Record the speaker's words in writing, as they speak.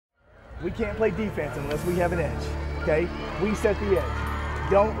We can't play defense unless we have an edge, okay? We set the edge.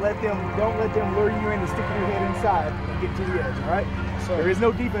 Don't let them lure you into sticking your head inside and get to the edge, all right? So there is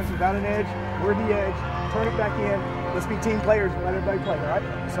no defense without an edge. We're the edge. Turn it back in. Let's be team players and let everybody play, all right?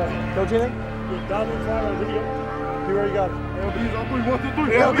 So, coach, anything? Down inside on video. You already got it. LBs on 3, 1, 2,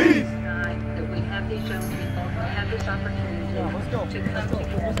 3. LBs! That we have these young people, we have this opportunity Yeah, let's go. to come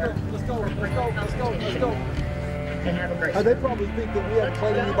together. Let's go. And have a great They probably think that we haven't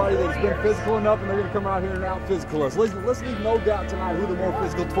played anybody that's been physical enough, and they're going to come out here and out-physical us. Let's leave no doubt tonight who the more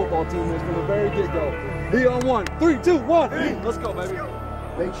physical football team is from the very get-go. Be on 1, 3, 2, 1. Let's go, baby.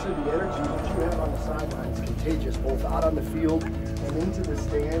 Make sure the energy that you have on the sidelines is contagious, both out on the field and into the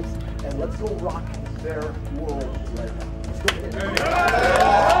stands. And let's go rock their world right now. Let's go.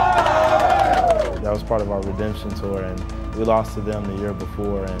 That was part of our redemption tour, and we lost to them the year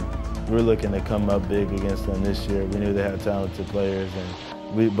before, and we were looking to come up big against them this year. We knew they had talented players,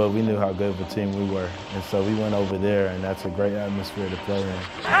 but we knew how good of a team we were. And so we went over there, and that's a great atmosphere to play in.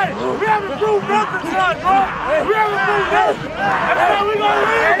 Hey, we haven't proved nothing tonight, bro. We haven't proved nothing. And we're going to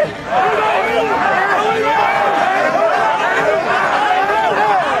win.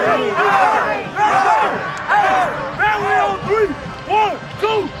 Family on 3. 1,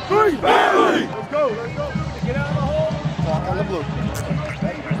 2, 3. Family. Let's go. Get out of the hole. Talk on the blue.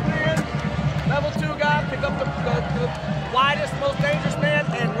 Level 2 guy, pick up the widest, most dangerous man,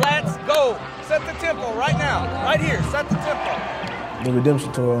 and let's go. Set the tempo right now, right here. Set the tempo. The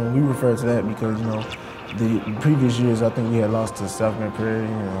redemption tour, we refer to that because, you know, the previous years I think we had lost to South Prairie,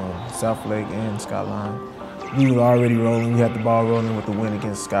 South Lake, and Skyline. We were already rolling. We had the ball rolling with the win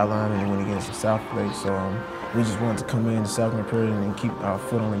against Skyline and the win against South Lake. So we just wanted to come in to South Prairie and keep our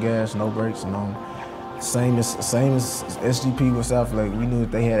foot on the gas, no brakes, and same as SGP with South Lake. We knew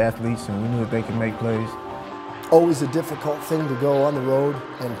that they had athletes and we knew that they could make plays. Always a difficult thing to go on the road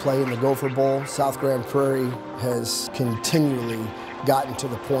and play in the Gopher Bowl. South Grand Prairie has continually gotten to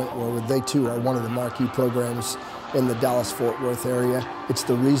the point where they too are one of the marquee programs in the Dallas-Fort Worth area. It's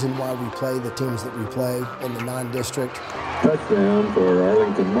the reason why we play the teams that we play in the non-district. Touchdown for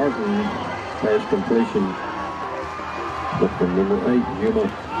Arlington Martin. Pass completion. But from number 8, Yuma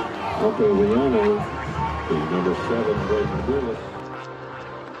Altoviano, to number 7, Braden Willis.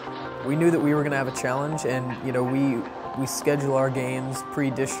 We knew that we were going to have a challenge, and you know we schedule our games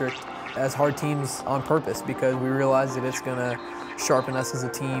pre-district as hard teams on purpose because we realize that it's going to sharpen us as a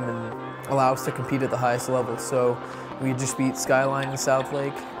team and allow us to compete at the highest level. So we just beat Skyline and South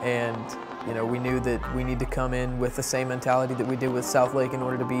Lake, and you know we knew that we need to come in with the same mentality that we did with South Lake in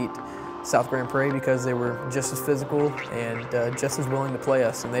order to beat South Grand Prairie because they were just as physical and just as willing to play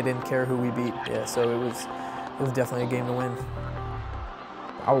us, and they didn't care who we beat. Yeah, so it was definitely a game to win.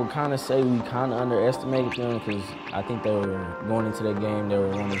 I would kind of say we kind of underestimated them because I think they were going into that game, they were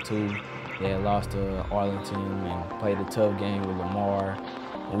 1-2. They had lost to Arlington and played a tough game with Lamar,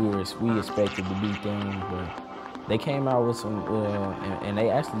 and we expected to beat them, but they came out with some, and they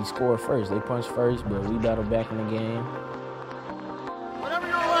actually scored first. They punched first, but we battled back in the game. Whatever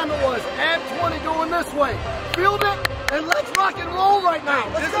your alignment was, add 20 going this way. Field it, and let's rock and roll right now.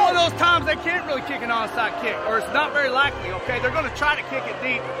 This is one of those times they can't really kick an onside kick, or it's not very likely, okay? They're going to try to kick it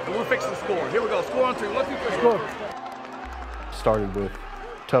deep, and we're fixing to score. Here we go, score on 3. 1, 2, 3, score. Started with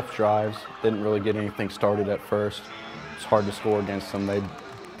tough drives, didn't really get anything started at first. It's hard to score against them.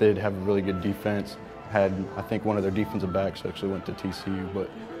 They'd have a really good defense. I think one of their defensive backs actually went to TCU, but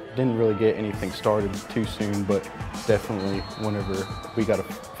didn't really get anything started too soon, but definitely whenever we got a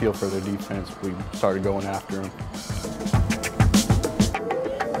feel for their defense, we started going after them.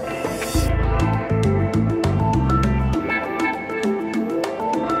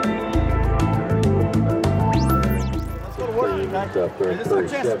 This is our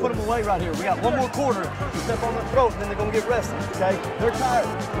chance to put them away right here. We got one more quarter to step on their throat, and then they're going to get rested, okay? They're tired.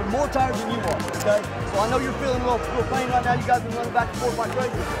 They're more tired than you are, okay? So I know you're feeling a little pain right now. You guys have been running back and forth like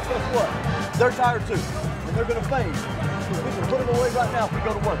crazy. Guess what? They're tired too, and they're going to fade. So we can put them away right now if we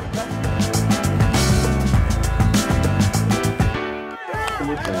go to work, okay?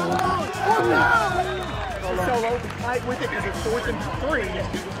 Solo, be tight with it because it's 4th and 3.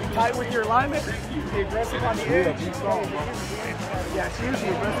 Be tight with your alignment. Be aggressive on the edge. Yeah, it's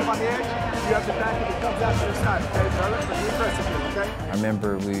usually aggressive on the edge. You have to back if it comes out to the side, okay, brother? So be aggressive here, okay? I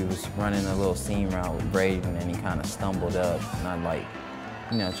remember we was running a little seam route with Braden, and he kind of stumbled up, and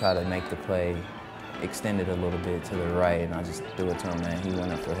I try to make the play, extended a little bit to the right, and I just threw it to him, man. He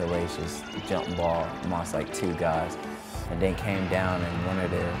went up for a hellacious jump ball amongst like 2 guys, and then came down, and one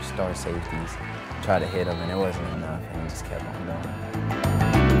of their star safeties tried to hit him, and it wasn't enough, and he just kept on going.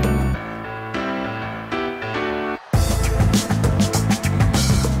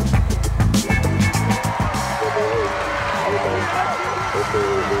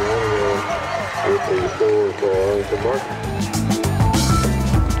 Arlington Martin.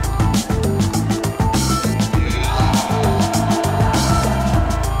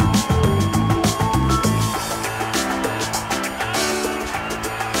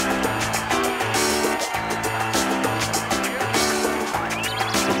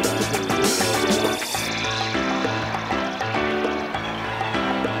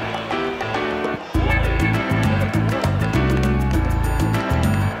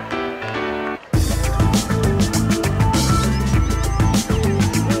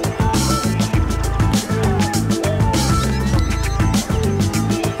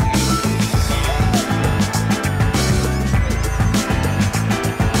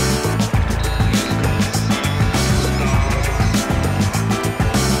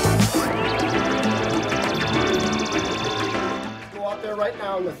 Right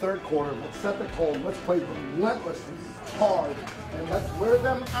now in the third quarter, let's set the tone. Let's play relentlessly hard, and let's wear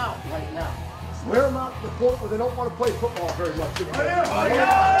them out right now. Wear them out to the point where they don't want to play football very much.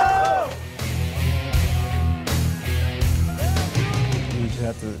 We just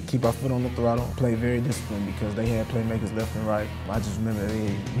have to keep our foot on the throttle, play very disciplined because they had playmakers left and right. I just remember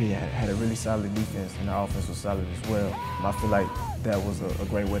we had a really solid defense, and our offense was solid as well. And I feel like that was a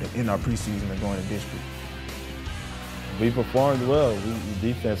great way to end our preseason and going to district. We performed well.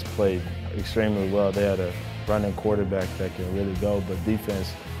 Defense played extremely well. They had a running quarterback that can really go, but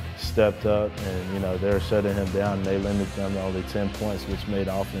defense stepped up and, they were shutting him down, and they limited them to only 10 points, which made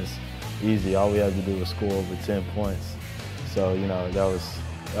offense easy. All we had to do was score over 10 points. So, that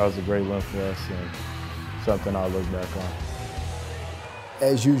was a great win for us and something I'll look back on.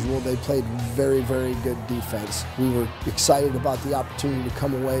 As usual, they played very, very good defense. We were excited about the opportunity to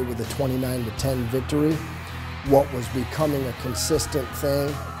come away with a 29-10 victory. What was becoming a consistent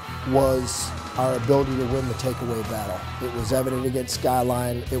thing was our ability to win the takeaway battle. It was evident against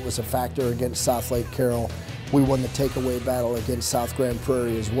Skyline. It was a factor against South Lake Carroll. We won the takeaway battle against South Grand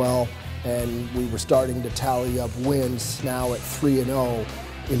Prairie as well, and we were starting to tally up wins now at 3-0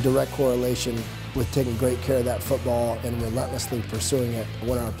 in direct correlation with taking great care of that football and relentlessly pursuing it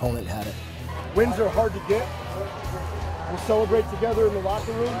when our opponent had it. Wins are hard to get. We'll celebrate together in the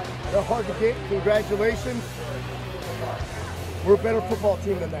locker room. They're hard to get. Congratulations. We're a better football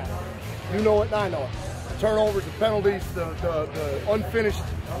team than that. You know it and I know it. The turnovers, the penalties, the unfinished,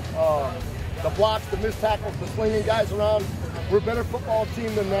 the blocks, the missed tackles, the slinging guys around. We're a better football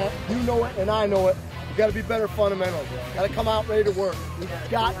team than that. You know it and I know it. We've got to be better fundamentals. Got to come out ready to work. We've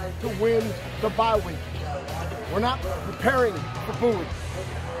got to win the bye week. We're not preparing for Boone.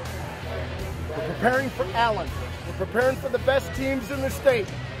 We're preparing for Allen. We're preparing for the best teams in the state.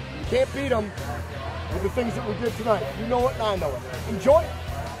 You can't beat them with the things that we did tonight. You know it and I know it. Enjoy it.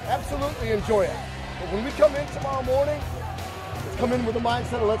 Absolutely enjoy it. But when we come in tomorrow morning, let's come in with a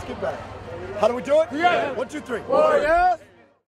mindset of let's get better. How do we do it? Yeah. 1, 2, 3. Warriors!